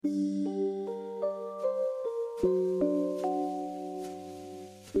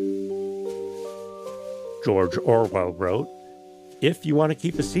George Orwell wrote, "If you want to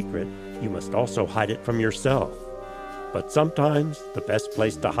keep a secret, you must also hide it from yourself. But sometimes the best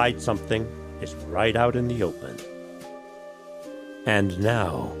place to hide something is right out in the open." And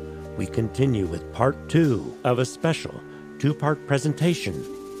now, we continue with part 2 of a special 2-part presentation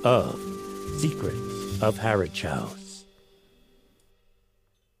of Secrets of Harridge House.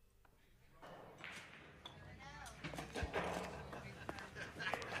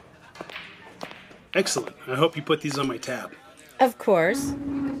 Excellent. I hope you put these on my tab. Of course.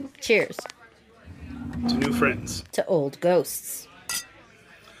 Cheers. To new friends. To old ghosts.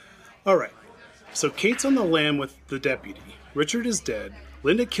 All right. So Kate's on the lam with the deputy. Richard is dead.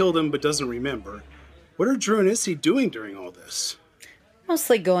 Linda killed him but doesn't remember. What are Drew and Issy doing during all this?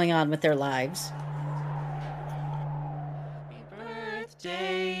 Mostly going on with their lives. Happy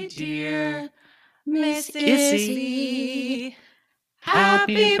birthday, dear Miss Issy.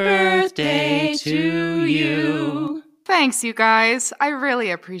 Happy birthday to you. Thanks, you guys. I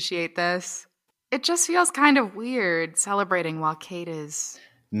really appreciate this. It just feels kind of weird celebrating while Kate is...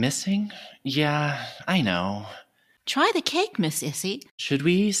 Missing? Yeah, I know. Try the cake, Miss Issy. Should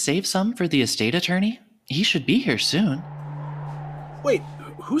we save some for the estate attorney? He should be here soon. Wait,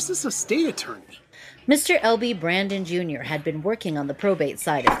 who's this estate attorney? Mr. L.B. Brandon Jr. had been working on the probate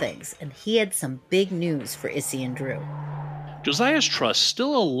side of things, and he had some big news for Issy and Drew. Josiah's trust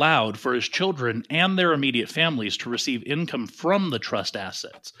still allowed for his children and their immediate families to receive income from the trust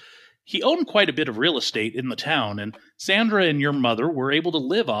assets. He owned quite a bit of real estate in the town, and Sandra and your mother were able to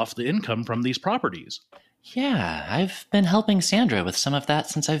live off the income from these properties. Yeah, I've been helping Sandra with some of that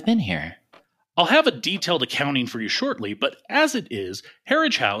since I've been here. I'll have a detailed accounting for you shortly, but as it is,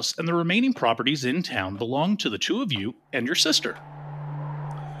 Harridge House and the remaining properties in town belong to the two of you and your sister.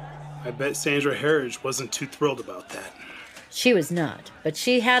 I bet Sandra Harridge wasn't too thrilled about that. She was not, but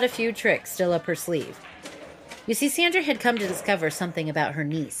she had a few tricks still up her sleeve. You see, Sandra had come to discover something about her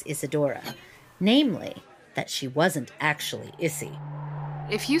niece, Isadora. Namely, that she wasn't actually Issy.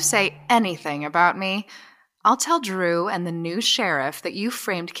 If you say anything about me, I'll tell Drew and the new sheriff that you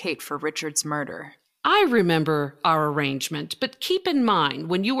framed Kate for Richard's murder. I remember our arrangement, but keep in mind,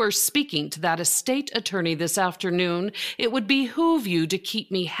 when you are speaking to that estate attorney this afternoon, it would behoove you to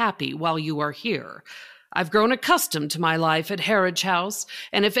keep me happy while you are here. I've grown accustomed to my life at Harridge House,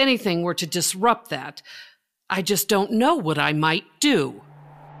 and if anything were to disrupt that, I just don't know what I might do.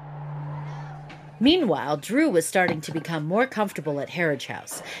 Meanwhile, Drew was starting to become more comfortable at Harridge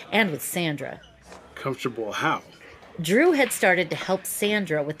House, and with Sandra. Comfortable how? Drew had started to help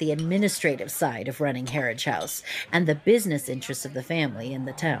Sandra with the administrative side of running Harridge House and the business interests of the family in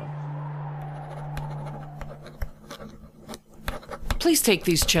the town. Please take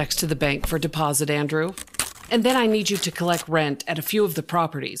these checks to the bank for deposit, Andrew. And then I need you to collect rent at a few of the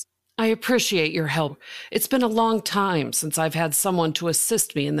properties. I appreciate your help. It's been a long time since I've had someone to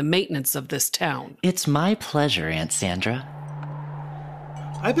assist me in the maintenance of this town. It's my pleasure, Aunt Sandra.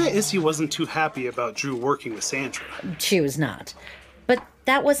 I bet Issy wasn't too happy about Drew working with Sandra. She was not. But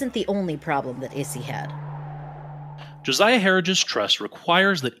that wasn't the only problem that Issy had. Josiah Harridge's trust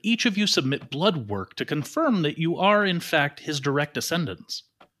requires that each of you submit blood work to confirm that you are, in fact, his direct descendants.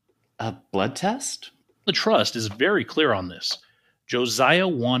 A blood test? The trust is very clear on this. Josiah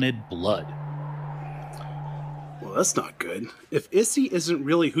wanted blood. Well, that's not good. If Issy isn't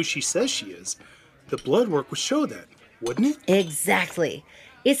really who she says she is, the blood work would show that, wouldn't it? Exactly.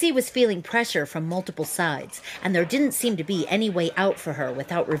 Issy was feeling pressure from multiple sides, and there didn't seem to be any way out for her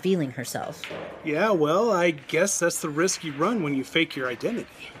without revealing herself. Yeah, well, I guess that's the risk you run when you fake your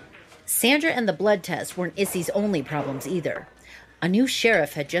identity. Sandra and the blood test weren't Issy's only problems either. A new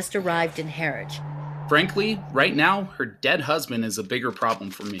sheriff had just arrived in Harridge. Frankly, right now, her dead husband is a bigger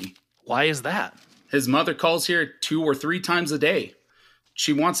problem for me. Why is that? His mother calls here 2 or 3 times a day.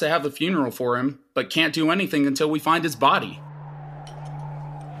 She wants to have a funeral for him, but can't do anything until we find his body.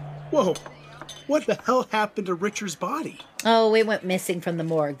 Whoa, what the hell happened to Richard's body? Oh, it went missing from the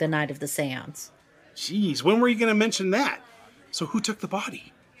morgue the night of the seance. Jeez, when were you going to mention that? So who took the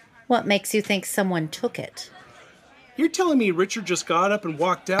body? What makes you think someone took it? You're telling me Richard just got up and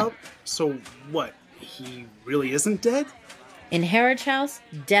walked out? So what, he really isn't dead? In Harridge House,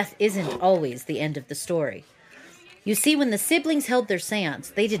 death isn't always the end of the story. You see, when the siblings held their seance,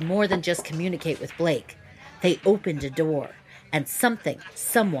 they did more than just communicate with Blake. They opened a door, and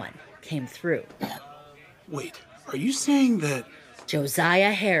someone came through. Wait, are you saying that...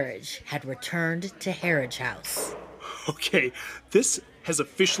 Josiah Harridge had returned to Harridge House. Okay, this has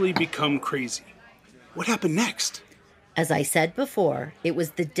officially become crazy. What happened next? As I said before, it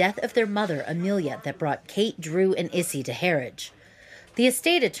was the death of their mother, Amelia, that brought Kate, Drew, and Issy to Harridge. The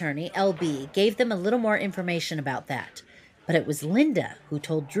estate attorney, LB, gave them a little more information about that, but it was Linda who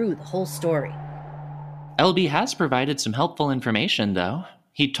told Drew the whole story. LB has provided some helpful information, though.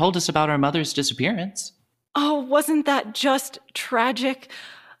 He told us about our mother's disappearance. Oh, wasn't that just tragic?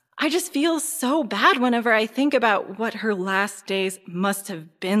 I just feel so bad whenever I think about what her last days must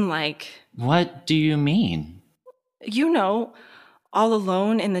have been like. What do you mean? You know, all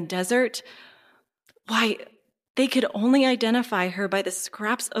alone in the desert. Why, they could only identify her by the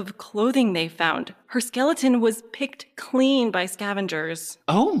scraps of clothing they found. Her skeleton was picked clean by scavengers.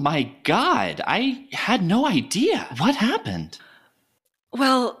 Oh my God, I had no idea. What happened?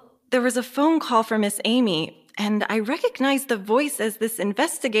 Well, there was a phone call from Miss Amy, and I recognized the voice as this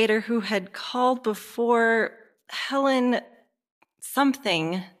investigator who had called before. Helen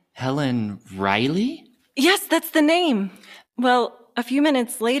something. Helen Riley? Yes, that's the name. Well, a few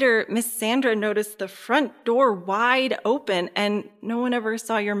minutes later, Miss Sandra noticed the front door wide open, and no one ever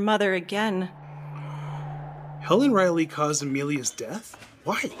saw your mother again. Helen Riley caused Amelia's death?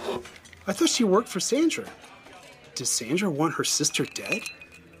 Why? I thought she worked for Sandra. Did Sandra want her sister dead?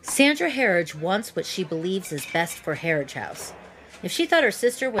 Sandra Harridge wants what she believes is best for Harridge House. If she thought her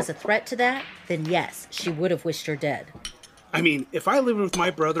sister was a threat to that, then yes, she would have wished her dead. I mean, if I lived with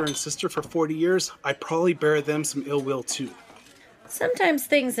my brother and sister for 40 years, I'd probably bear them some ill will too. Sometimes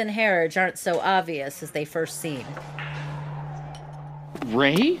things in Harridge aren't so obvious as they first seem.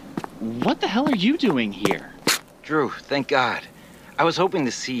 Ray? What the hell are you doing here? Drew, thank God. I was hoping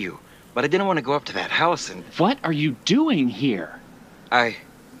to see you, but I didn't want to go up to that house and... What are you doing here? I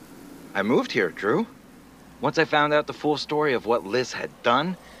moved here, Drew. Once I found out the full story of what Liz had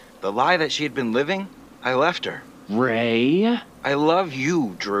done, the lie that she had been living, I left her. Ray? I love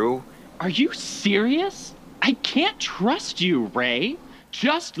you, Drew. Are you serious? I can't trust you, Ray.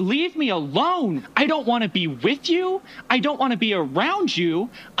 Just leave me alone. I don't want to be with you. I don't want to be around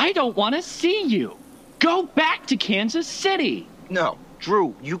you. I don't want to see you. Go back to Kansas City. No,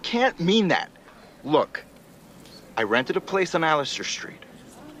 Drew, you can't mean that. Look, I rented a place on Allister Street.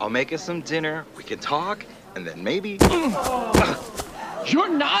 I'll make us some dinner, we can talk, and then maybe... You're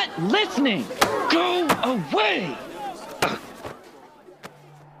not listening! Go away!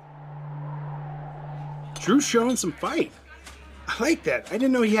 Drew's showing some fight. I like that. I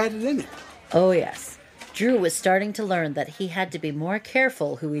didn't know he had it in it. Oh, yes. Drew was starting to learn that he had to be more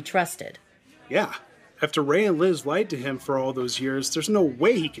careful who he trusted. Yeah. After Ray and Liz lied to him for all those years, there's no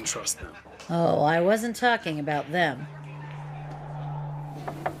way he can trust them. Oh, I wasn't talking about them.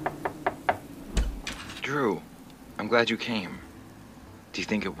 Drew, I'm glad you came. Do you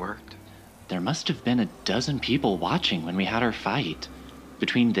think it worked? There must have been a dozen people watching when we had our fight.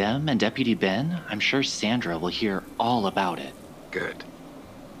 Between them and Deputy Ben, I'm sure Sandra will hear all about it. Good.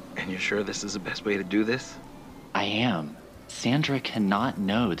 And you're sure this is the best way to do this? I am. Sandra cannot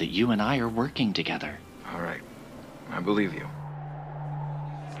know that you and I are working together. All right. I believe you.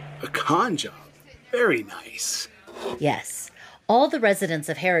 A con job. Very nice. Yes. All the residents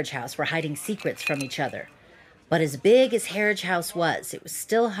of Harridge House were hiding secrets from each other. But as big as Harridge House was, it was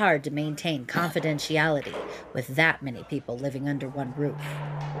still hard to maintain confidentiality with that many people living under one roof.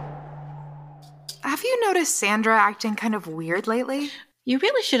 Have you noticed Sandra acting kind of weird lately? You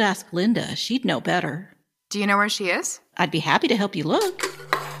really should ask Linda. She'd know better. Do you know where she is? I'd be happy to help you look.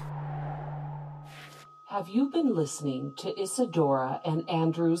 Have you been listening to Isadora and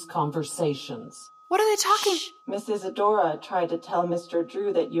Andrew's conversations? What are they talking? Miss Isadora tried to tell Mr.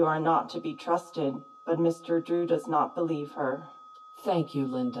 Drew that you are not to be trusted, but Mr. Drew does not believe her. Thank you,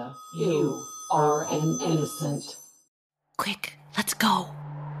 Linda. You are an innocent. Quick, let's go.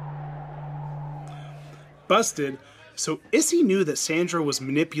 Busted. So Issy knew that Sandra was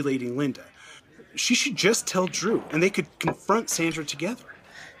manipulating Linda. She should just tell Drew, and they could confront Sandra together.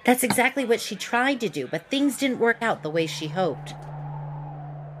 That's exactly what she tried to do, but things didn't work out the way she hoped.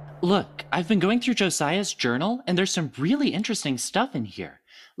 Look, I've been going through Josiah's journal, and there's some really interesting stuff in here.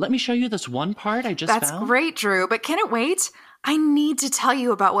 Let me show you this one part I just found. That's great, Drew, but can it wait? I need to tell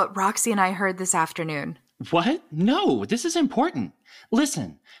you about what Roxy and I heard this afternoon. What? No, this is important.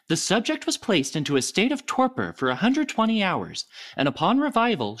 Listen, the subject was placed into a state of torpor for 120 hours, and upon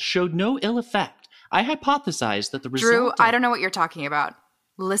revival showed no ill effect. I hypothesized that the result Drew, I don't know what you're talking about.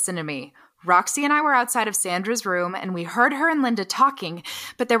 Listen to me. Roxy and I were outside of Sandra's room, and we heard her and Linda talking,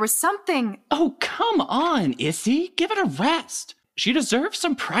 but there was something... Oh, come on, Issy. Give it a rest. She deserves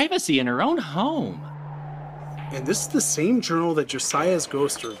some privacy in her own home. And this is the same journal that Josiah's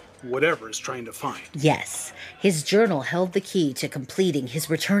ghost or whatever is trying to find. Yes, his journal held the key to completing his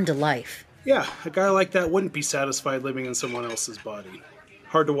return to life. Yeah, a guy like that wouldn't be satisfied living in someone else's body.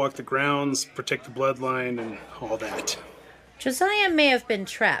 Hard to walk the grounds, protect the bloodline, and all that. Josiah may have been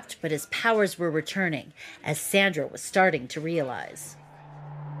trapped, but his powers were returning, as Sandra was starting to realize.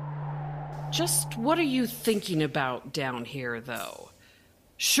 Just what are you thinking about down here, though?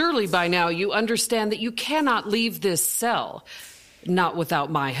 Surely by now you understand that you cannot leave this cell, not without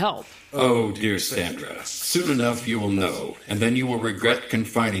my help. Oh, dear Sandra, soon enough you will know, and then you will regret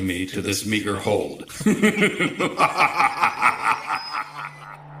confining me to this meager hold.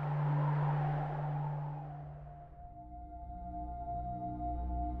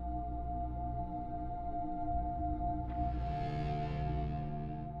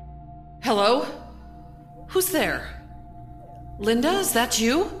 Hello? Who's there? Linda, is that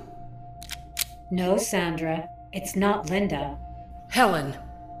you? No, Sandra, it's not Linda. Helen,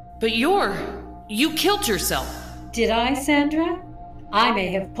 but you killed yourself. Did I, Sandra? I may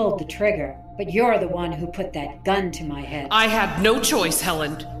have pulled the trigger, but you're the one who put that gun to my head. I had no choice,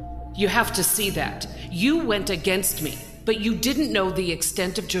 Helen. You have to see that. You went against me, but you didn't know the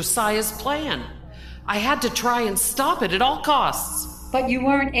extent of Josiah's plan. I had to try and stop it at all costs. But you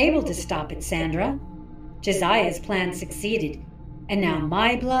weren't able to stop it, Sandra. Josiah's plan succeeded, and now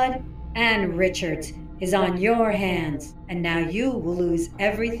my blood and Richard's is on your hands, and now you will lose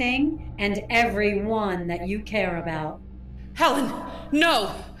everything and everyone that you care about. Helen,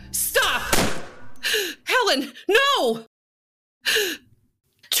 no! Stop! Helen, no!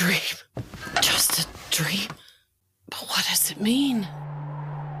 Dream. Just a dream. But what does it mean?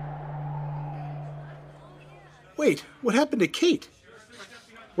 Wait, what happened to Kate?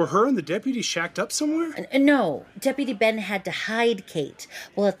 Were her and the deputy shacked up somewhere? No, Deputy Ben had to hide Kate,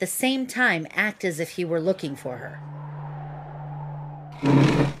 while at the same time act as if he were looking for her.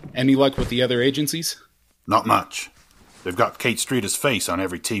 Any luck with the other agencies? Not much. They've got Kate Streeter's face on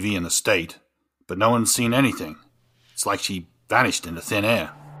every TV in the state, but no one's seen anything. It's like she vanished into thin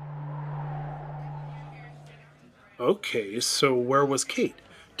air. Okay, so where was Kate?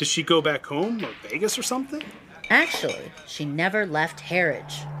 Did she go back home or Vegas or something? Actually, she never left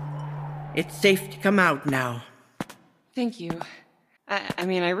Harridge. It's safe to come out now. Thank you. I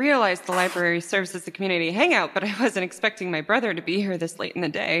mean, I realized the library serves as a community hangout, but I wasn't expecting my brother to be here this late in the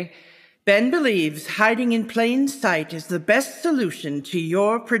day. Ben believes hiding in plain sight is the best solution to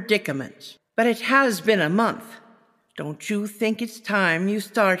your predicament. But it has been a month. Don't you think it's time you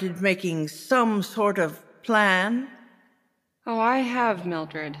started making some sort of plan? Oh, I have,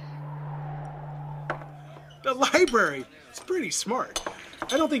 Mildred. The library! It's pretty smart.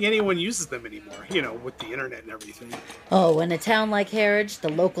 I don't think anyone uses them anymore, with the internet and everything. Oh, in a town like Harridge, the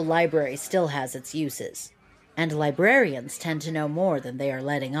local library still has its uses. And librarians tend to know more than they are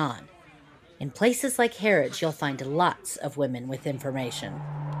letting on. In places like Harridge, you'll find lots of women with information.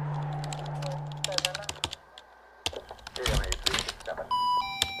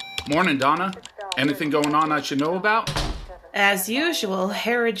 Morning, Donna. Anything going on I should know about? As usual,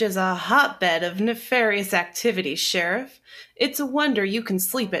 Harridge is a hotbed of nefarious activity, Sheriff. It's a wonder you can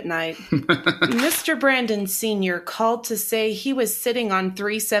sleep at night. Mr. Brandon Sr. called to say he was sitting on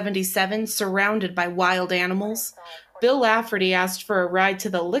 377 surrounded by wild animals. Bill Lafferty asked for a ride to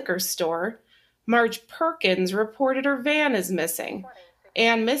the liquor store. Marge Perkins reported her van is missing.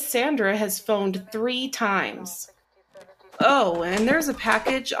 And Miss Sandra has phoned 3 times. Oh, and there's a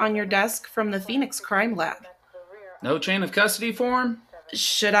package on your desk from the Phoenix Crime Lab. No chain of custody form?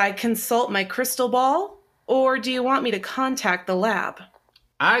 Should I consult my crystal ball? Or do you want me to contact the lab?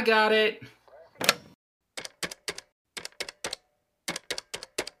 I got it.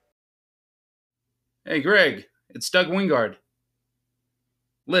 Hey, Greg. It's Doug Wingard.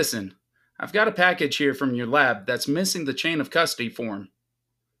 Listen, I've got a package here from your lab that's missing the chain of custody form.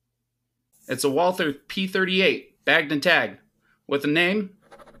 It's a Walther P38, bagged and tagged, with a name,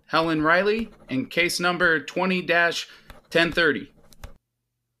 Helen Riley, and case number 20-1030.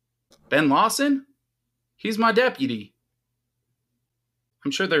 Ben Lawson? He's my deputy.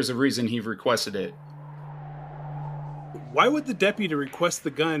 I'm sure there's a reason he requested it. Why would the deputy request the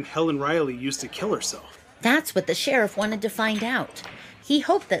gun Helen Riley used to kill herself? That's what the sheriff wanted to find out. He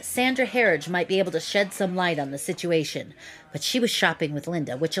hoped that Sandra Harridge might be able to shed some light on the situation, but she was shopping with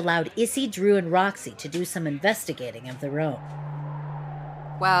Linda, which allowed Issy, Drew, and Roxy to do some investigating of their own.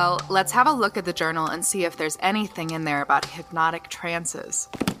 Well, let's have a look at the journal and see if there's anything in there about hypnotic trances.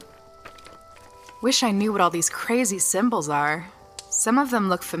 Wish I knew what all these crazy symbols are. Some of them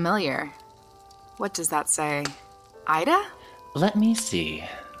look familiar. What does that say? Ida? Let me see.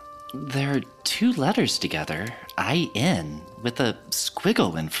 There are 2 letters together, I-N, with a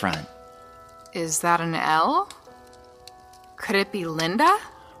squiggle in front. Is that an L? Could it be Linda?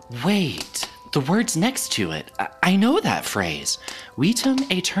 Wait, the word's next to it. I know that phrase.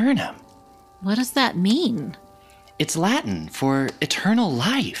 Vitam aeternam. What does that mean? It's Latin for eternal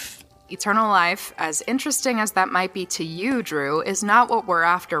life. Eternal life, as interesting as that might be to you, Drew, is not what we're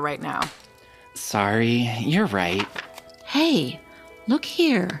after right now. Sorry, you're right. Hey, look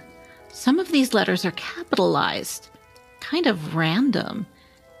here. Some of these letters are capitalized. Kind of random.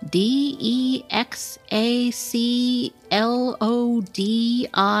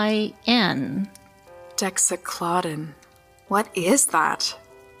 Dexaclodin. Dexaclodin. What is that?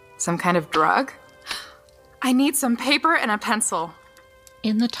 Some kind of drug? I need some paper and a pencil.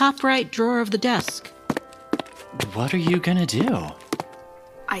 In the top right drawer of the desk. What are you gonna do?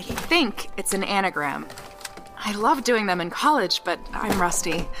 I think it's an anagram. I loved doing them in college, but I'm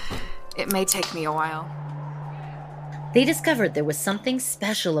rusty. It may take me a while. They discovered there was something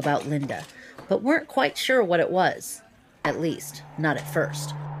special about Linda, but weren't quite sure what it was. At least, not at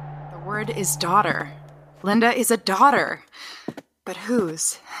first. The word is daughter. Linda is a daughter. But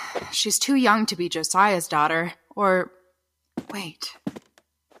whose? She's too young to be Josiah's daughter. Or, wait,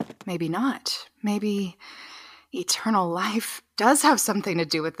 maybe not. Maybe eternal life does have something to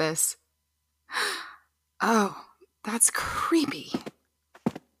do with this. Oh, that's creepy.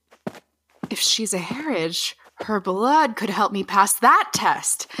 If she's a Harridge, her blood could help me pass that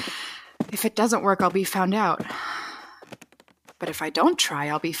test. If it doesn't work, I'll be found out. But if I don't try,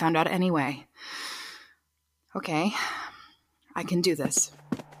 I'll be found out anyway. Okay, I can do this.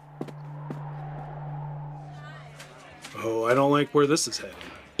 Oh, I don't like where this is heading.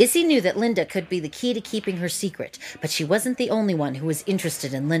 Issy knew that Linda could be the key to keeping her secret, but she wasn't the only one who was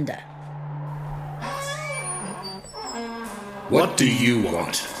interested in Linda. What do you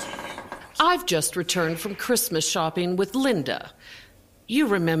want? I've just returned from Christmas shopping with Linda. You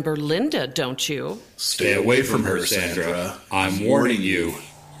remember Linda, don't you? Stay away from her, Sandra. I'm warning you.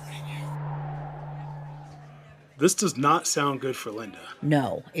 This does not sound good for Linda.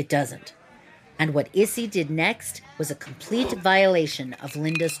 No, it doesn't. And what Issy did next was a complete violation of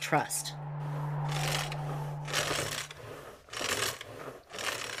Linda's trust.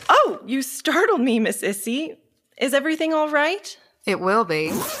 Oh, you startled me, Miss Issy. Is everything all right? It will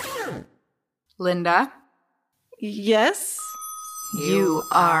be. Linda? Yes? You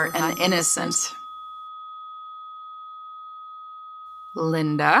are an innocent.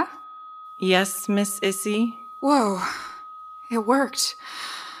 Linda? Yes, Miss Issy. Whoa, it worked.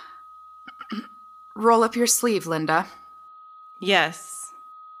 Roll up your sleeve, Linda. Yes.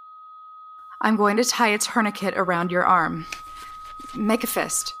 I'm going to tie a tourniquet around your arm. Make a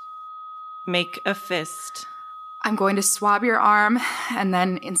fist. Make a fist. I'm going to swab your arm and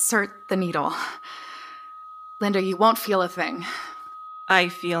then insert the needle. Linda, you won't feel a thing. I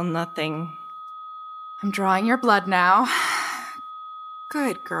feel nothing. I'm drawing your blood now.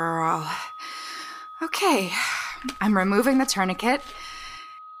 Good girl. Okay, I'm removing the tourniquet.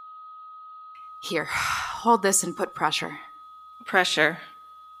 Here, hold this and put pressure. Pressure.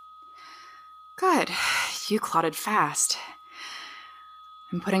 Good. You clotted fast.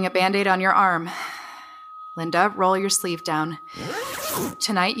 I'm putting a Band-Aid on your arm. Linda, roll your sleeve down.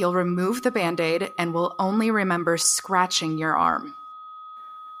 Tonight, you'll remove the Band-Aid and will only remember scratching your arm.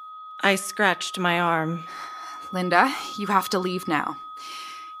 I scratched my arm. Linda, you have to leave now.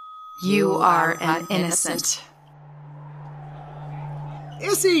 You are an innocent.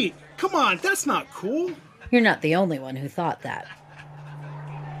 Issy! Come on, that's not cool. You're not the only one who thought that.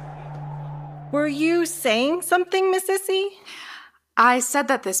 Were you saying something, Miss Issy? I said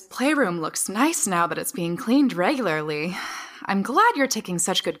that this playroom looks nice now that it's being cleaned regularly. I'm glad you're taking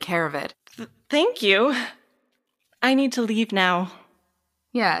such good care of it. Thank you. I need to leave now.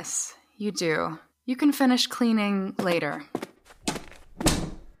 Yes, you do. You can finish cleaning later.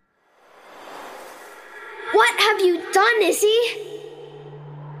 What have you done, Issy?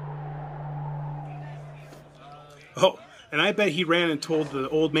 Oh, and I bet he ran and told the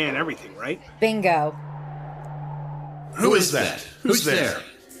old man everything, right? Bingo. Who is that? Who's there?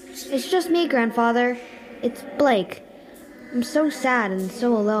 It's just me, Grandfather. It's Blake. I'm so sad and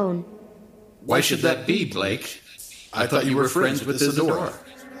so alone. Why should that be, Blake? I thought you were friends with Isadora.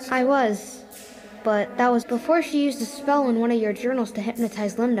 I was, but that was before she used a spell in one of your journals to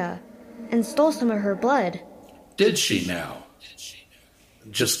hypnotize Linda and stole some of her blood. Did she now?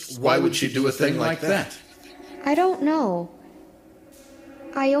 Just why would she do a thing like that? I don't know.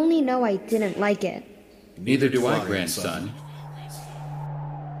 I only know I didn't like it. Neither do I, grandson.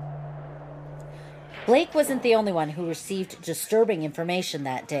 Blake wasn't the only one who received disturbing information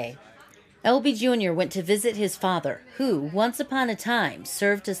that day. LB Jr. went to visit his father, who, once upon a time,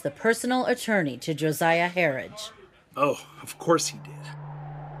 served as the personal attorney to Josiah Harridge. Oh, of course he did.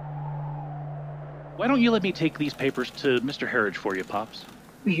 Why don't you let me take these papers to Mr. Harridge for you, Pops?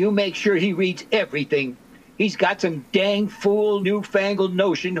 You make sure he reads everything. He's got some dang fool newfangled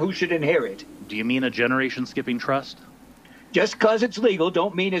notion who should inherit. Do you mean a generation-skipping trust? Just 'cause it's legal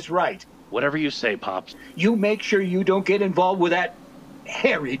don't mean it's right. Whatever you say, Pops. You make sure you don't get involved with that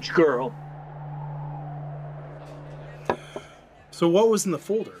Harridge girl. So what was in the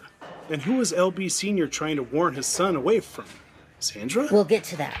folder? And who was LB Sr. trying to warn his son away from? Sandra? We'll get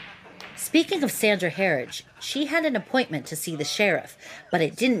to that. Speaking of Sandra Harridge, she had an appointment to see the sheriff, but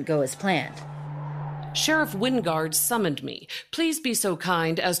it didn't go as planned. Sheriff Wingard summoned me. Please be so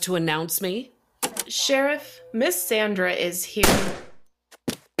kind as to announce me. Sheriff, Miss Sandra is here.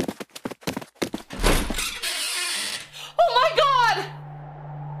 Oh my God!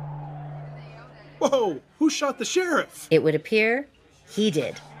 Whoa! Who shot the sheriff? It would appear he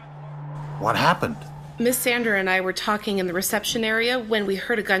did. What happened? Miss Sandra and I were talking in the reception area when we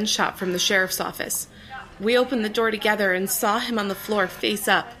heard a gunshot from the sheriff's office. We opened the door together and saw him on the floor face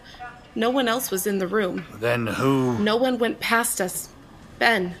up. No one else was in the room. Then who? No one went past us.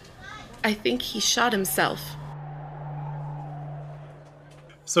 Ben. I think he shot himself.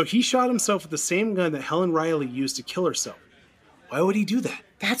 So he shot himself with the same gun that Helen Riley used to kill herself. Why would he do that?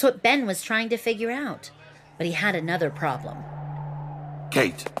 That's what Ben was trying to figure out. But he had another problem.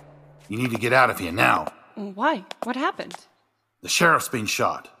 Kate, you need to get out of here now. Why? What happened? The sheriff's been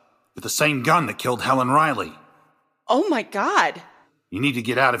shot with the same gun that killed Helen Riley. Oh my God! You need to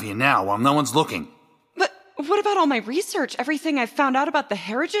get out of here now while no one's looking. But what about all my research? Everything I've found out about the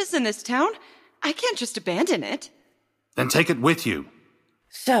Harridges in this town? I can't just abandon it. Then take it with you.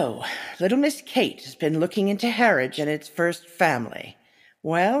 So, little Miss Kate has been looking into Harridge and its first family.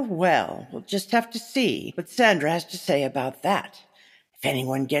 Well, we'll just have to see what Sandra has to say about that. If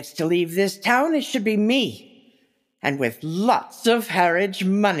anyone gets to leave this town, it should be me. And with lots of Harridge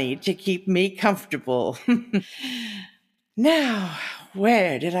money to keep me comfortable. Now,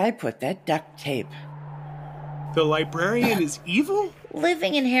 where did I put that duct tape? The librarian is evil?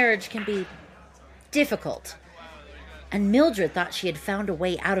 Living in Harridge can be difficult. And Mildred thought she had found a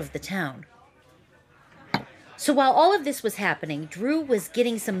way out of the town. So while all of this was happening, Drew was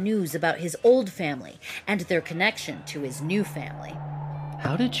getting some news about his old family and their connection to his new family.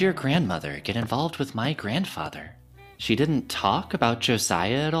 How did your grandmother get involved with my grandfather? She didn't talk about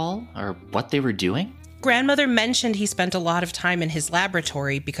Josiah at all, or what they were doing? Grandmother mentioned he spent a lot of time in his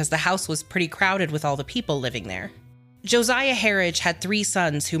laboratory because the house was pretty crowded with all the people living there. Josiah Harridge had 3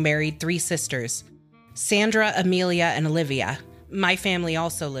 sons who married 3 sisters. Sandra, Amelia, and Olivia. My family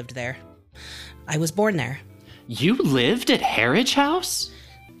also lived there. I was born there. You lived at Harridge House?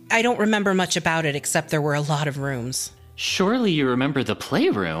 I don't remember much about it except there were a lot of rooms. Surely you remember the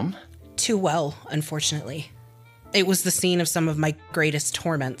playroom? Too well, unfortunately. It was the scene of some of my greatest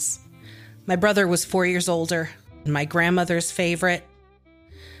torments. My brother was 4 years older, my grandmother's favorite.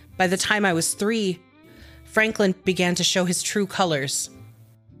 By the time I was 3, Franklin began to show his true colors.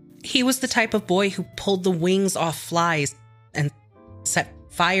 He was the type of boy who pulled the wings off flies and set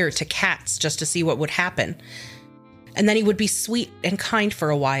fire to cats just to see what would happen. And then he would be sweet and kind for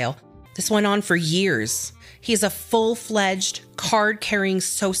a while. This went on for years. He's a full-fledged, card-carrying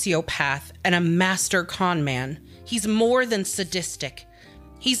sociopath and a master con man. He's more than sadistic.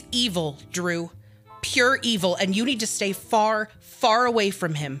 He's evil, Drew. Pure evil, and you need to stay far, far away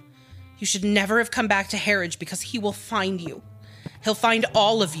from him. You should never have come back to Harridge because he will find you. He'll find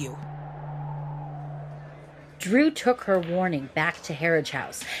all of you. Drew took her warning back to Harridge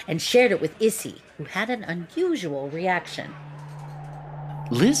House and shared it with Issy, who had an unusual reaction.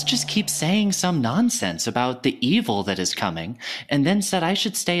 Liz just keeps saying some nonsense about the evil that is coming, and then said I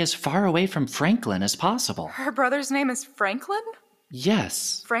should stay as far away from Franklin as possible. Her brother's name is Franklin?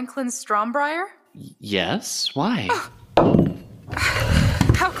 Yes. Franklin Strombrier? Yes? Why?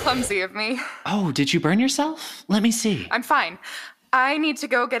 How clumsy of me. Oh, did you burn yourself? Let me see. I'm fine. I need to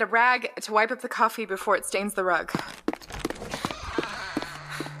go get a rag to wipe up the coffee before it stains the rug.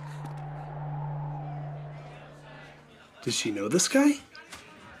 Does she know this guy?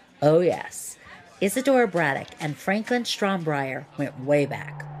 Oh, yes. Isadora Braddock and Franklin Strombrier went way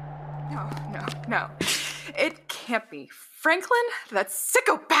back. No. It can't be. Franklin? That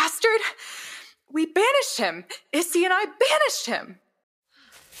sicko bastard? We banished him. Issy and I banished him.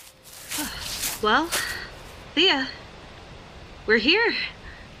 Well, Thea, we're here.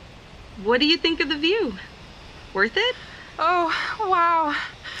 What do you think of the view? Worth it? Oh, wow.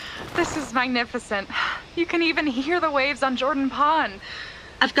 This is magnificent. You can even hear the waves on Jordan Pond.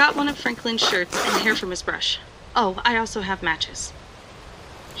 I've got one of Franklin's shirts and hair from his brush. Oh, I also have matches.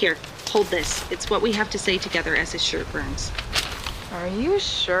 Here, hold this. It's what we have to say together as his shirt burns. Are you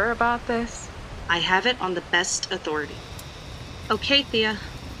sure about this? I have it on the best authority. Okay, Thea,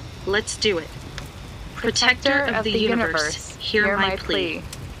 let's do it. Protector of the universe, hear my plea.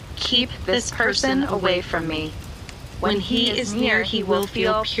 Keep this person away from me. When he is near, he will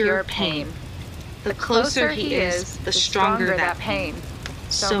feel pure pain. The closer he is, the stronger that pain.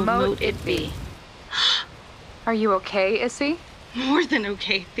 So mote it be. Are you okay, Issy? More than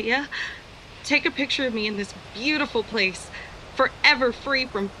okay, Thea. Take a picture of me in this beautiful place, forever free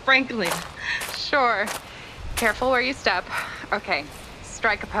from Franklin. Sure. Careful where you step. Okay,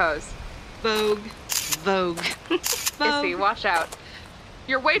 strike a pose. Vogue. Vogue. Vogue. Issy, watch out.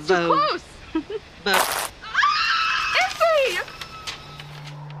 You're way too Vogue. close. Vogue. Issy!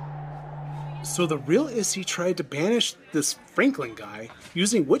 So the real Issy tried to banish this Franklin guy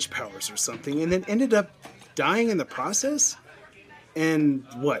using witch powers or something, and then ended up dying in the process? And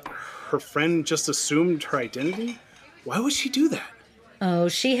what, her friend just assumed her identity? Why would she do that? Oh,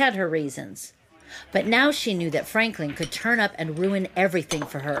 she had her reasons. But now she knew that Franklin could turn up and ruin everything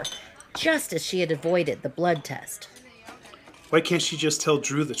for her, just as she had avoided the blood test. Why can't she just tell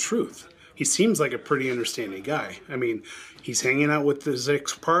Drew the truth? He seems like a pretty understanding guy. I mean, he's hanging out with his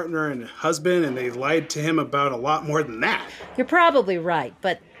ex-partner and husband, and they lied to him about a lot more than that. You're probably right,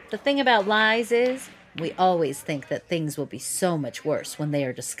 but the thing about lies is we always think that things will be so much worse when they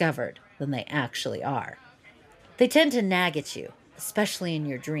are discovered than they actually are. They tend to nag at you, especially in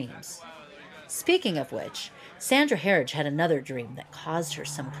your dreams. Speaking of which, Sandra Harridge had another dream that caused her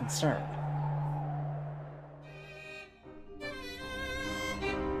some concern.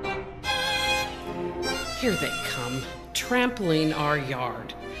 Here they come, trampling our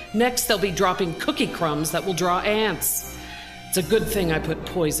yard. Next, they'll be dropping cookie crumbs that will draw ants. It's a good thing I put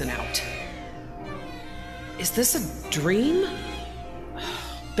poison out. Is this a dream?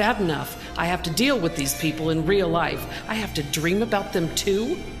 Bad enough. I have to deal with these people in real life. I have to dream about them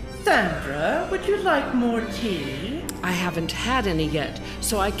too? Sandra, would you like more tea? I haven't had any yet,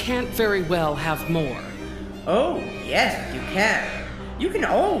 so I can't very well have more. Oh, yes, you can. You can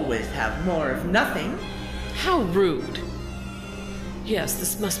always have more of nothing. How rude. Yes,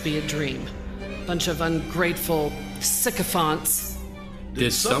 this must be a dream. Bunch of ungrateful sycophants.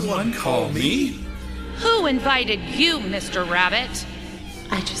 Did someone call me? Who invited you, Mr. Rabbit?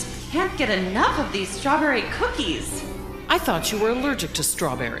 I just can't get enough of these strawberry cookies. I thought you were allergic to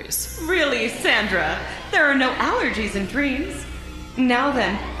strawberries. Really, Sandra? There are no allergies in dreams. Now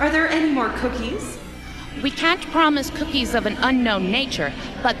then, are there any more cookies? We can't promise cookies of an unknown nature,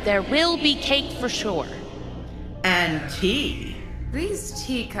 but there will be cake for sure. And tea. These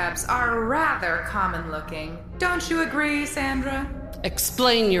teacups are rather common looking. Don't you agree, Sandra?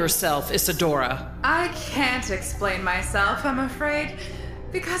 Explain yourself, Isadora. I can't explain myself, I'm afraid,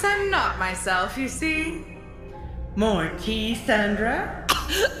 because I'm not myself, you see. More tea, Sandra?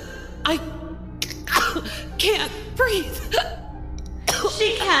 I can't breathe.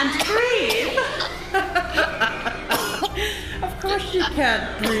 She can't breathe. Of course she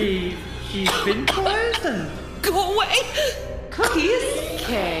can't breathe. She's been poisoned. Go away! Cookies?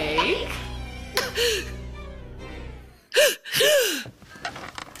 Cake?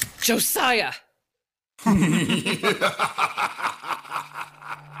 Josiah!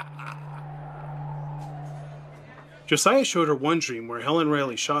 Josiah showed her one dream where Helen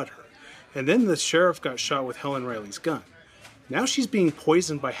Riley shot her, and then the sheriff got shot with Helen Riley's gun. Now she's being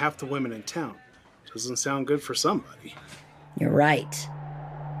poisoned by half the women in town. Doesn't sound good for somebody. You're right.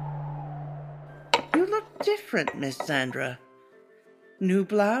 You look different, Miss Sandra. New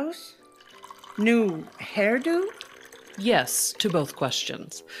blouse? New hairdo? Yes, to both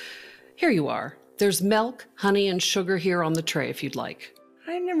questions. Here you are. There's milk, honey, and sugar here on the tray if you'd like.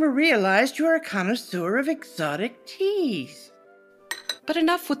 I never realized you were a connoisseur of exotic teas. But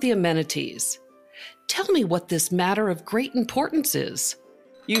enough with the amenities. Tell me what this matter of great importance is.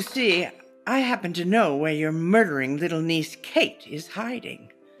 You see, I happen to know where your murdering little niece Kate is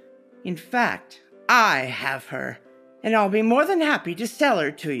hiding. In fact, I have her, and I'll be more than happy to sell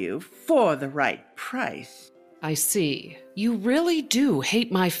her to you for the right price. I see. You really do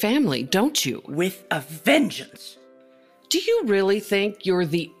hate my family, don't you? With a vengeance. Do you really think you're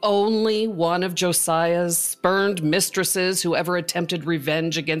the only one of Josiah's spurned mistresses who ever attempted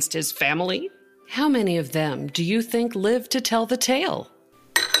revenge against his family? How many of them do you think live to tell the tale?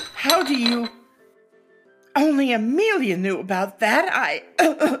 How do you... Only Amelia knew about that.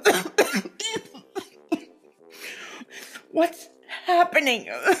 What's happening?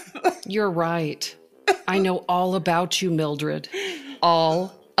 You're right. I know all about you, Mildred.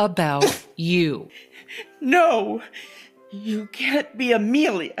 All about you. No, you can't be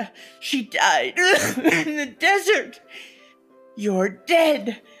Amelia. She died in the desert. You're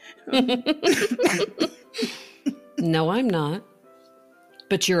dead. No, I'm not.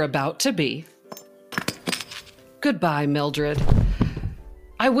 But you're about to be. Goodbye, Mildred.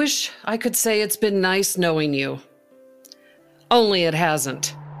 I wish I could say it's been nice knowing you. Only it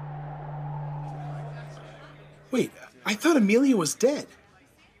hasn't. Wait, I thought Amelia was dead.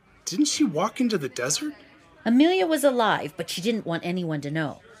 Didn't she walk into the desert? Amelia was alive, but she didn't want anyone to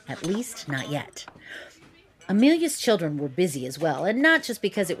know. At least, not yet. Amelia's children were busy as well, and not just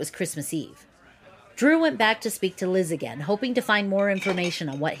because it was Christmas Eve. Drew went back to speak to Liz again, hoping to find more information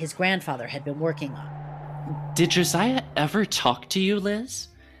on what his grandfather had been working on. Did Josiah ever talk to you, Liz?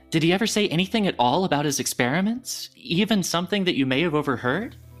 Did he ever say anything at all about his experiments? Even something that you may have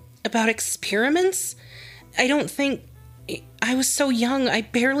overheard? About experiments? I don't think... I was so young, I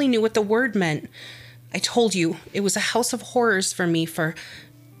barely knew what the word meant. I told you, it was a house of horrors for me for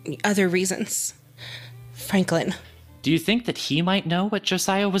other reasons. Franklin. Do you think that he might know what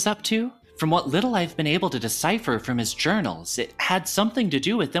Josiah was up to? From what little I've been able to decipher from his journals, it had something to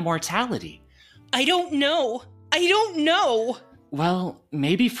do with immortality. I don't know. I don't know. Well,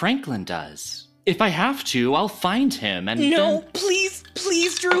 maybe Franklin does. If I have to, I'll find him and No, then... please,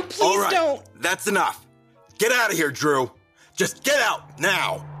 Drew, please All right, don't. That's enough. Get out of here, Drew. Just get out,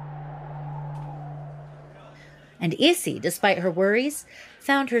 now. And Issy, despite her worries,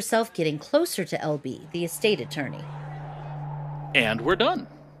 found herself getting closer to LB, the estate attorney. And we're done.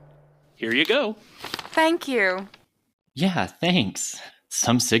 Here you go. Thank you. Yeah, thanks.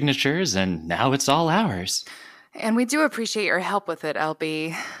 Some signatures, and now it's all ours. And we do appreciate your help with it,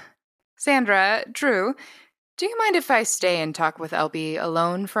 LB. Sandra, Drew, do you mind if I stay and talk with LB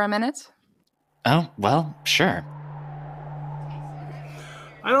alone for a minute? Oh, well, sure.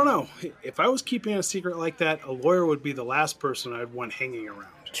 I don't know. If I was keeping a secret like that, a lawyer would be the last person I'd want hanging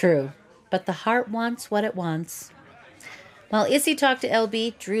around. True, but the heart wants what it wants. While Issy talked to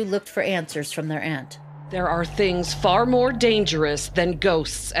LB, Drew looked for answers from their aunt. There are things far more dangerous than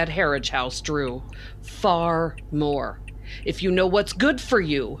ghosts at Harridge House, Drew. Far more. If you know what's good for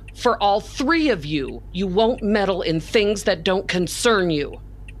you, for all three of you, you won't meddle in things that don't concern you.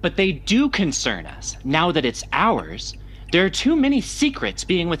 But they do concern us, now that it's ours. There are too many secrets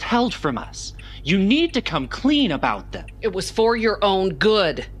being withheld from us. You need to come clean about them. It was for your own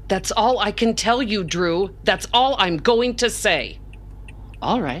good. That's all I can tell you, Drew. That's all I'm going to say.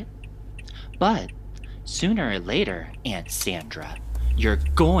 All right. But sooner or later, Aunt Sandra, you're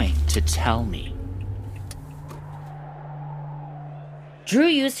going to tell me. Drew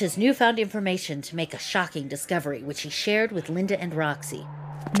used his newfound information to make a shocking discovery, which he shared with Linda and Roxy.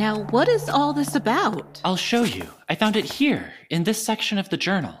 Now, what is all this about? I'll show you. I found it here, in this section of the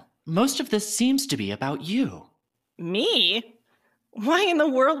journal. Most of this seems to be about you. Me? Why in the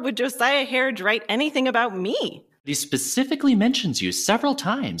world would Josiah Harridge write anything about me? He specifically mentions you several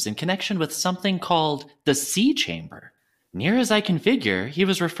times in connection with something called the Sea Chamber. Near as I can figure, he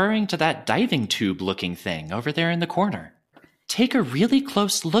was referring to that diving tube-looking thing over there in the corner. Take a really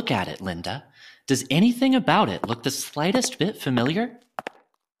close look at it, Linda. Does anything about it look the slightest bit familiar?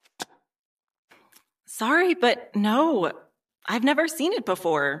 Sorry, but no. I've never seen it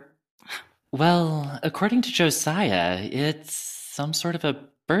before. Well, according to Josiah, it's some sort of a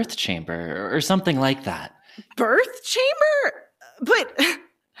birth chamber or something like that. Birth chamber?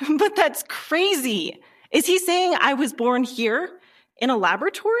 But that's crazy. Is he saying I was born here? In a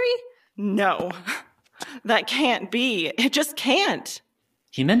laboratory? No. That can't be. It just can't.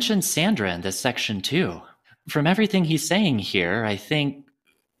 He mentions Sandra in this section too. From everything he's saying here, I think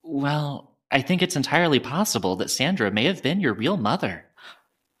it's entirely possible that Sandra may have been your real mother.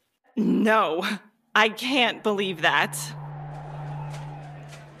 No, I can't believe that.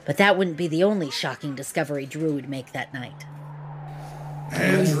 But that wouldn't be the only shocking discovery Drew would make that night.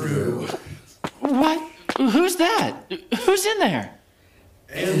 Andrew. What? Who's that? Who's in there?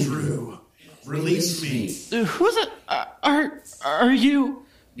 Andrew, release me. Who's it? Are you?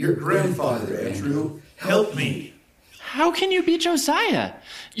 Your grandfather, Andrew. Help me. How can you be Josiah?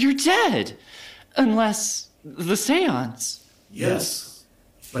 You're dead. Unless the seance. Yes,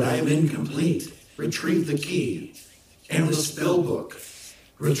 but I am incomplete. Retrieve the key. And the spell book.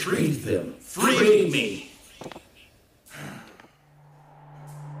 Retrieve them. Free me.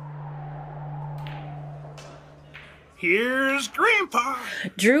 Here's Grandpa!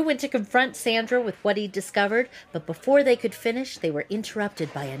 Drew went to confront Sandra with what he'd discovered, but before they could finish, they were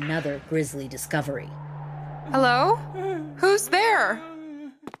interrupted by another grisly discovery. Hello? Who's there?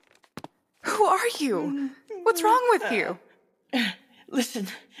 Who are you? What's wrong with you? Listen,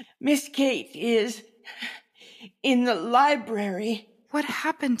 Miss Kate is in the library. What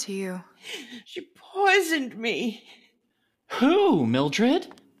happened to you? She poisoned me. Who, Mildred?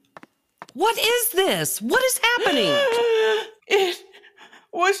 What is this? What is happening? It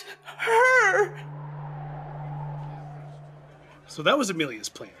was her. So that was Amelia's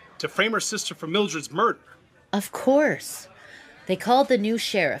plan, to frame her sister for Mildred's murder. Of course. They called the new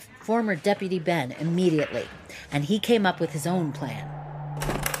sheriff, former Deputy Ben, immediately, and he came up with his own plan.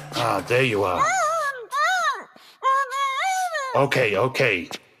 Ah, there you are. Okay.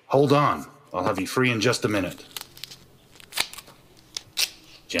 Hold on. I'll have you free in just a minute.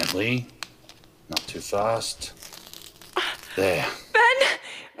 Gently. Not too fast. There.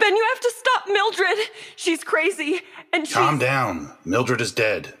 Ben, you have to stop Mildred. She's crazy, and she's... Calm down. Mildred is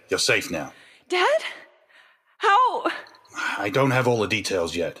dead. You're safe now. Dead? How? I don't have all the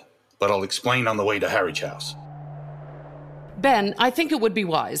details yet, but I'll explain on the way to Harridge House. Ben, I think it would be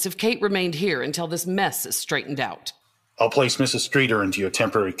wise if Kate remained here until this mess is straightened out. I'll place Mrs. Streeter into your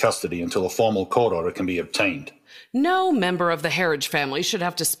temporary custody until a formal court order can be obtained. No member of the Harridge family should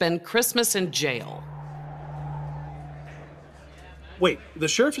have to spend Christmas in jail. Wait, the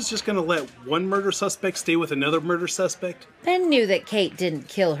sheriff is just going to let one murder suspect stay with another murder suspect? Ben knew that Kate didn't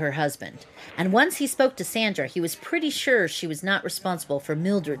kill her husband, and once he spoke to Sandra, he was pretty sure she was not responsible for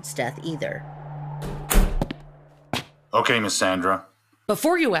Mildred's death either. Okay, Miss Sandra.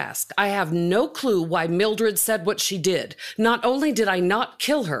 Before you ask, I have no clue why Mildred said what she did. Not only did I not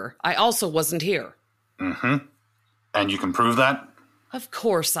kill her, I also wasn't here. Mm-hmm. And you can prove that? Of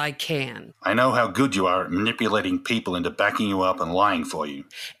course I can. I know how good you are at manipulating people into backing you up and lying for you.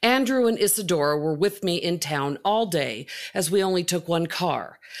 Andrew and Isadora were with me in town all day, as we only took one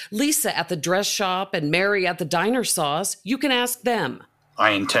car. Lisa at the dress shop and Mary at the diner saw us. You can ask them.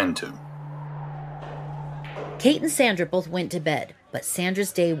 I intend to. Kate and Sandra both went to bed, but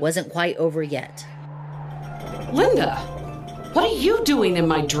Sandra's day wasn't quite over yet. Linda, what are you doing in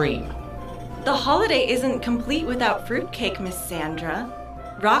my dream? The holiday isn't complete without fruitcake, Miss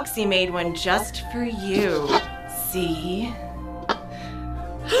Sandra. Roxy made one just for you. See?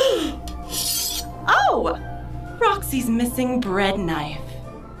 Oh! Roxy's missing bread knife.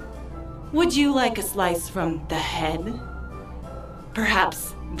 Would you like a slice from the head?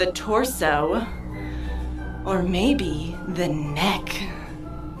 Perhaps the torso? Or maybe the neck?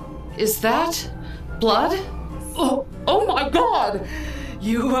 Is that blood? Oh my God!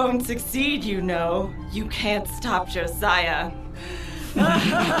 You won't succeed, you know. You can't stop Josiah.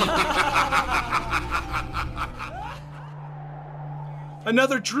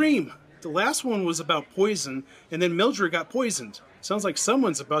 Another dream. The last one was about poison, and then Mildred got poisoned. Sounds like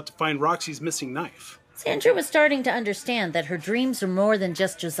someone's about to find Roxy's missing knife. Sandra was starting to understand that her dreams were more than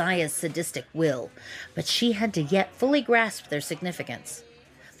just Josiah's sadistic will, but she had to yet fully grasp their significance.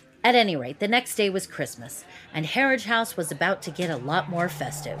 At any rate, the next day was Christmas, and Harridge House was about to get a lot more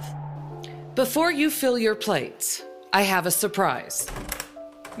festive. Before you fill your plates, I have a surprise.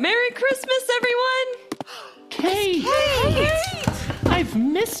 Merry Christmas, everyone! Kate! Kate! I've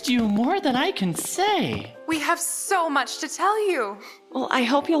missed you more than I can say. We have so much to tell you. Well, I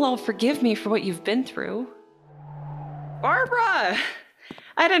hope you'll all forgive me for what you've been through. Barbara!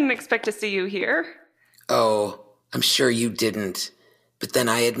 I didn't expect to see you here. Oh, I'm sure you didn't. But then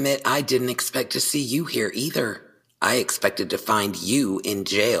I admit I didn't expect to see you here either. I expected to find you in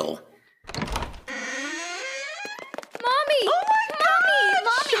jail. Mommy! Oh my God!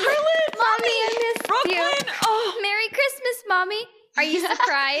 Mommy! Charlotte! Mommy, I missed Brooklyn! you. Oh. Merry Christmas, Mommy. Are you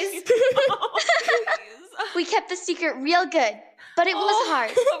surprised? We kept the secret real good, but it was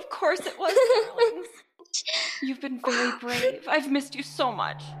hard. Of course it was, darlings. You've been very brave. I've missed you so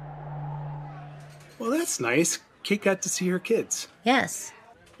much. Well, that's nice. Kate got to see her kids. Yes.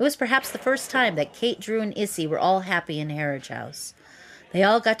 It was perhaps the first time that Kate, Drew, and Issy were all happy in Harridge House. They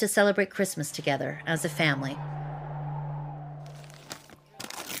all got to celebrate Christmas together as a family.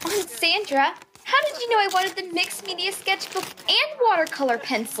 Oh, Sandra, how did you know I wanted the mixed media sketchbook and watercolor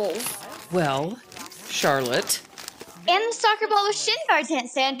pencils? Well, Charlotte. And the soccer ball with shin guards, Aunt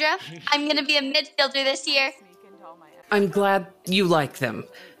Sandra. I'm going to be a midfielder this year. I'm glad you like them.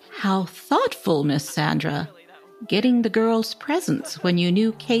 How thoughtful, Miss Sandra. Getting the girls presents when you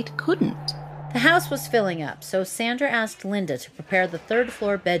knew Kate couldn't. The house was filling up, so Sandra asked Linda to prepare the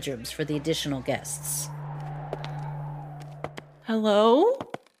third-floor bedrooms for the additional guests. Hello?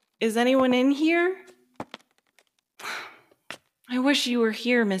 Is anyone in here? I wish you were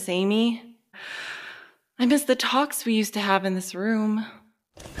here, Miss Amy. I miss the talks we used to have in this room.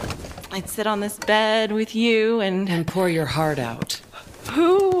 I'd sit on this bed with you and pour your heart out.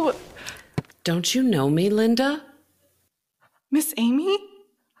 Who? Don't you know me, Linda? Miss Amy?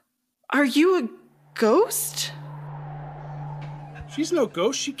 Are you a ghost? She's no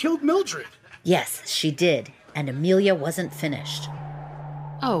ghost. She killed Mildred. Yes, she did, and Amelia wasn't finished.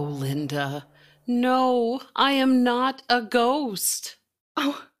 Oh, Linda. No, I am not a ghost.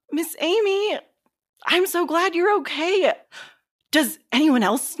 Oh, Miss Amy, I'm so glad you're okay. Does anyone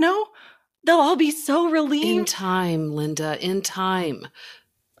else know? They'll all be so relieved. In time, Linda, in time.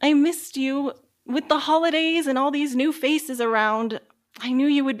 I missed you. With the holidays and all these new faces around, I knew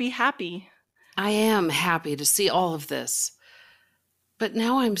you would be happy. I am happy to see all of this. But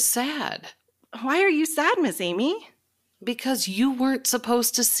now I'm sad. Why are you sad, Miss Amy? Because you weren't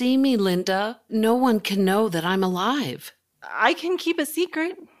supposed to see me, Linda. No one can know that I'm alive. I can keep a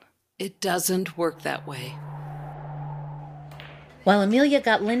secret. It doesn't work that way. While Amelia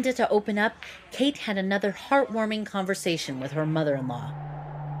got Linda to open up, Kate had another heartwarming conversation with her mother-in-law.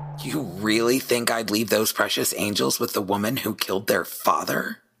 You really think I'd leave those precious angels with the woman who killed their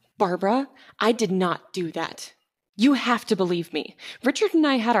father? Barbara, I did not do that. You have to believe me. Richard and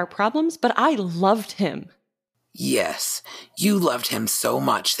I had our problems, but I loved him. Yes, you loved him so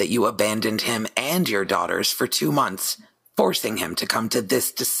much that you abandoned him and your daughters for 2 months, forcing him to come to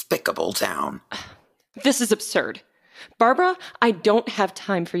this despicable town. This is absurd. Barbara, I don't have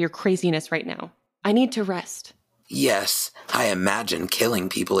time for your craziness right now. I need to rest. Yes, I imagine killing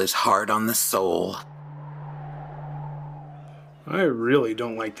people is hard on the soul. I really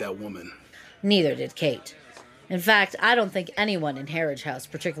don't like that woman. Neither did Kate. In fact, I don't think anyone in Harridge House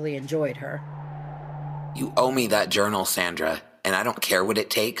particularly enjoyed her. You owe me that journal, Sandra, and I don't care what it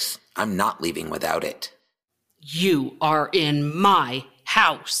takes. I'm not leaving without it. You are in my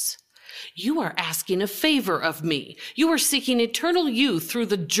house. You are asking a favor of me. You are seeking eternal youth through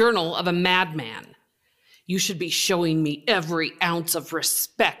the journal of a madman. You should be showing me every ounce of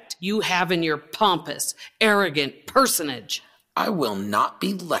respect you have in your pompous, arrogant personage. I will not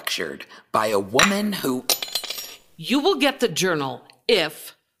be lectured by a woman who... You will get the journal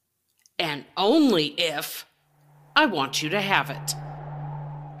if, and only if, I want you to have it.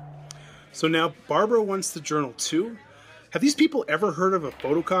 So now Barbara wants the journal too? Have these people ever heard of a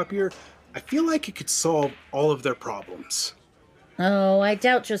photocopier? I feel like it could solve all of their problems. Oh, I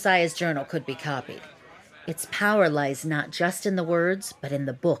doubt Josiah's journal could be copied. Its power lies not just in the words, but in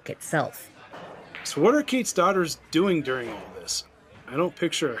the book itself. So what are Kate's daughters doing during all this? I don't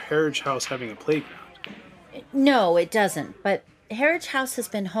picture a Harridge house having a playground. No, it doesn't, but Harridge House has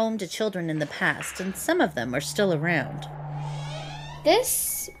been home to children in the past, and some of them are still around.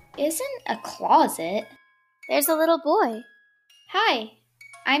 This isn't a closet. There's a little boy. Hi,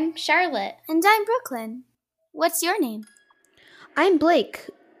 I'm Charlotte. And I'm Brooklyn. What's your name? I'm Blake.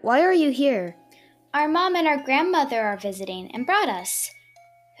 Why are you here? Our mom and our grandmother are visiting and brought us.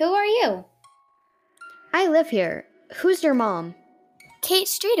 Who are you? I live here. Who's your mom? Kate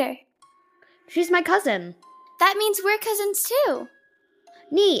Streeter. She's my cousin. That means we're cousins too.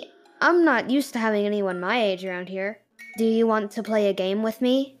 Neat. I'm not used to having anyone my age around here. Do you want to play a game with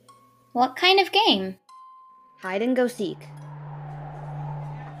me? What kind of game? Hide and go seek.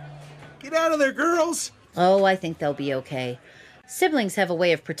 Get out of there, girls! Oh, I think they'll be okay. Siblings have a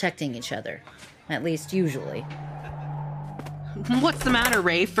way of protecting each other. At least usually. What's the matter,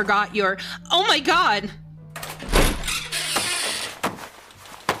 Ray? Forgot your... Oh my God!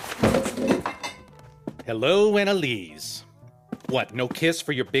 Hello, Annalise. What, no kiss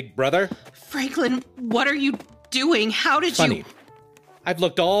for your big brother? Franklin, what are you doing? How did Funny. you... I've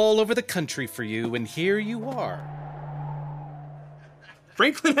looked all over the country for you, and here you are.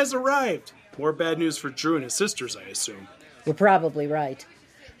 Franklin has arrived. More bad news for Drew and his sisters, I assume. You're probably right.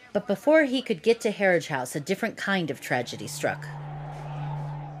 But before he could get to Harridge House, a different kind of tragedy struck.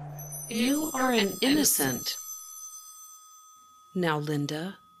 You are an innocent. Now,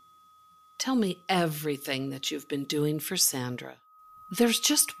 Linda, tell me everything that you've been doing for Sandra. There's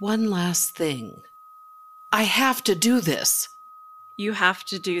just one last thing. I have to do this. You have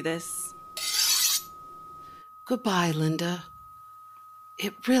to do this. Goodbye, Linda.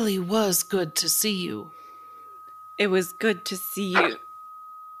 It really was good to see you. It was good to see you.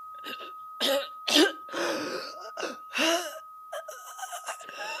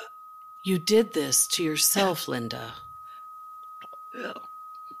 You did this to yourself, Linda.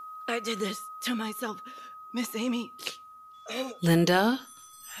 I did this to myself, Miss Amy. Linda,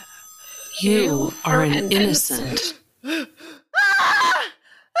 you are an innocent.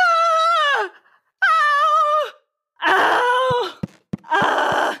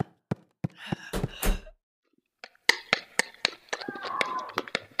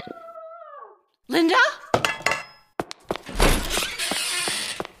 Linda?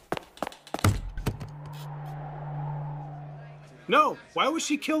 No, why would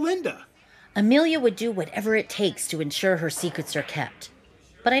she kill Linda? Amelia would do whatever it takes to ensure her secrets are kept.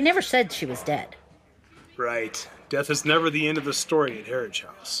 But I never said she was dead. Right. Death is never the end of the story at Harridge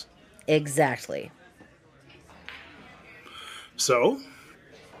House. Exactly. So?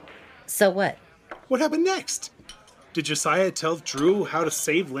 So what? What happened next? Did Josiah tell Drew how to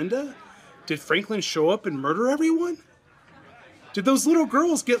save Linda? Did Franklin show up and murder everyone? Did those little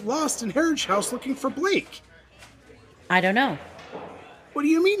girls get lost in Harridge House looking for Blake? I don't know. What do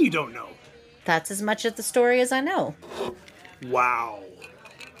you mean you don't know? That's as much of the story as I know. Wow.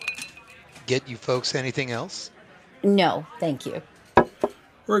 Get you folks anything else? No, thank you.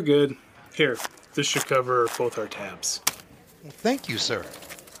 We're good. Here, this should cover both our tabs. Well, thank you, sir.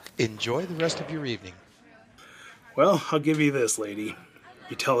 Enjoy the rest of your evening. Well, I'll give you this, lady.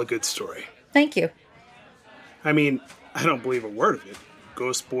 You tell a good story. Thank you. I mean, I don't believe a word of it.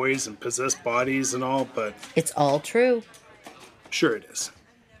 Ghost boys and possessed bodies and all, but... It's all true. Sure it is.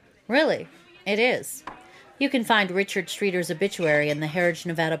 Really, it is. You can find Richard Streeter's obituary in the Harridge,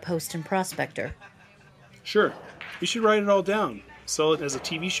 Nevada Post and Prospector. Sure. You should write it all down. Sell it as a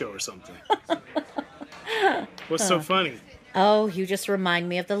TV show or something. What's so funny? Oh, you just remind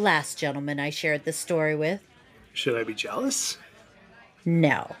me of the last gentleman I shared this story with. Should I be jealous?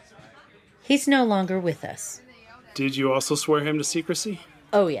 No. He's no longer with us. Did you also swear him to secrecy?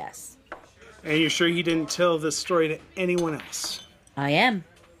 Oh, yes. And you're sure he didn't tell this story to anyone else? I am.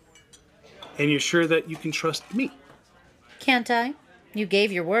 And you're sure that you can trust me? Can't I? You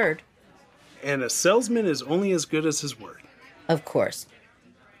gave your word. And a salesman is only as good as his word. Of course.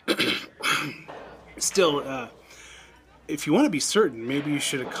 Still, if you want to be certain, maybe you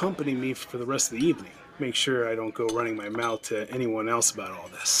should accompany me for the rest of the evening. Make sure I don't go running my mouth to anyone else about all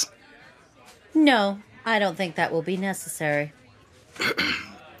this. No, I don't think that will be necessary.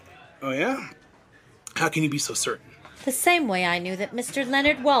 Oh, yeah? How can you be so certain? The same way I knew that Mr.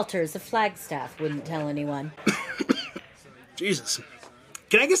 Leonard Walters of Flagstaff wouldn't tell anyone. Jesus.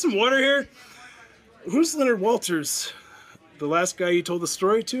 Can I get some water here? Who's Leonard Walters? The last guy you told the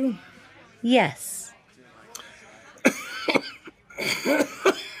story to? Yes. I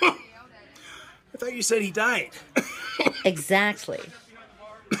thought you said he died. Exactly.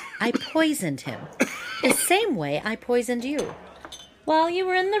 I poisoned him. The same way I poisoned you. While you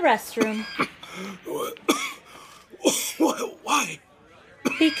were in the restroom. Why?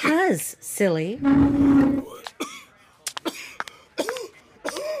 Because, silly.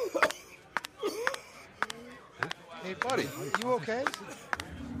 Hey, buddy, you okay?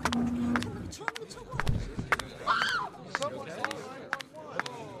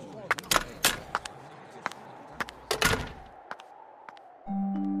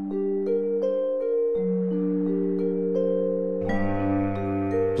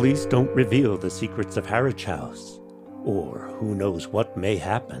 Please don't reveal the secrets of Harridge House, or who knows what may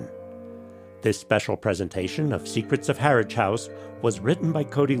happen. This special presentation of Secrets of Harridge House was written by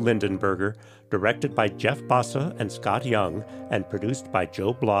Cody Lindenberger, directed by Jeff Bassa and Scott Young, and produced by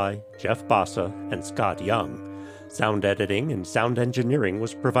Joe Bly, Jeff Bassa, and Scott Young. Sound editing and sound engineering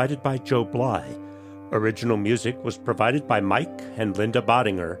was provided by Joe Bly. Original music was provided by Mike and Linda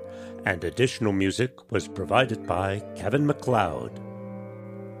Bottinger, and additional music was provided by Kevin MacLeod.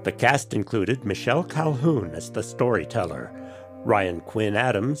 The cast included Michelle Calhoun as the storyteller, Ryan Quinn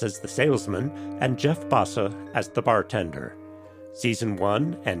Adams as the salesman, and Jeff Bassa as the bartender. Season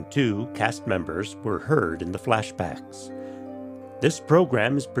 1 and 2 cast members were heard in the flashbacks. This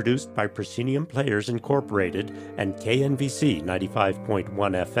program is produced by Proscenium Players Incorporated and KNVC 95.1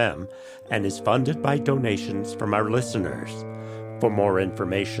 FM and is funded by donations from our listeners. For more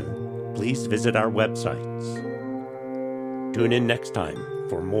information, please visit our websites. Tune in next time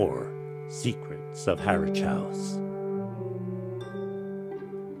for more Secrets of Harridge House.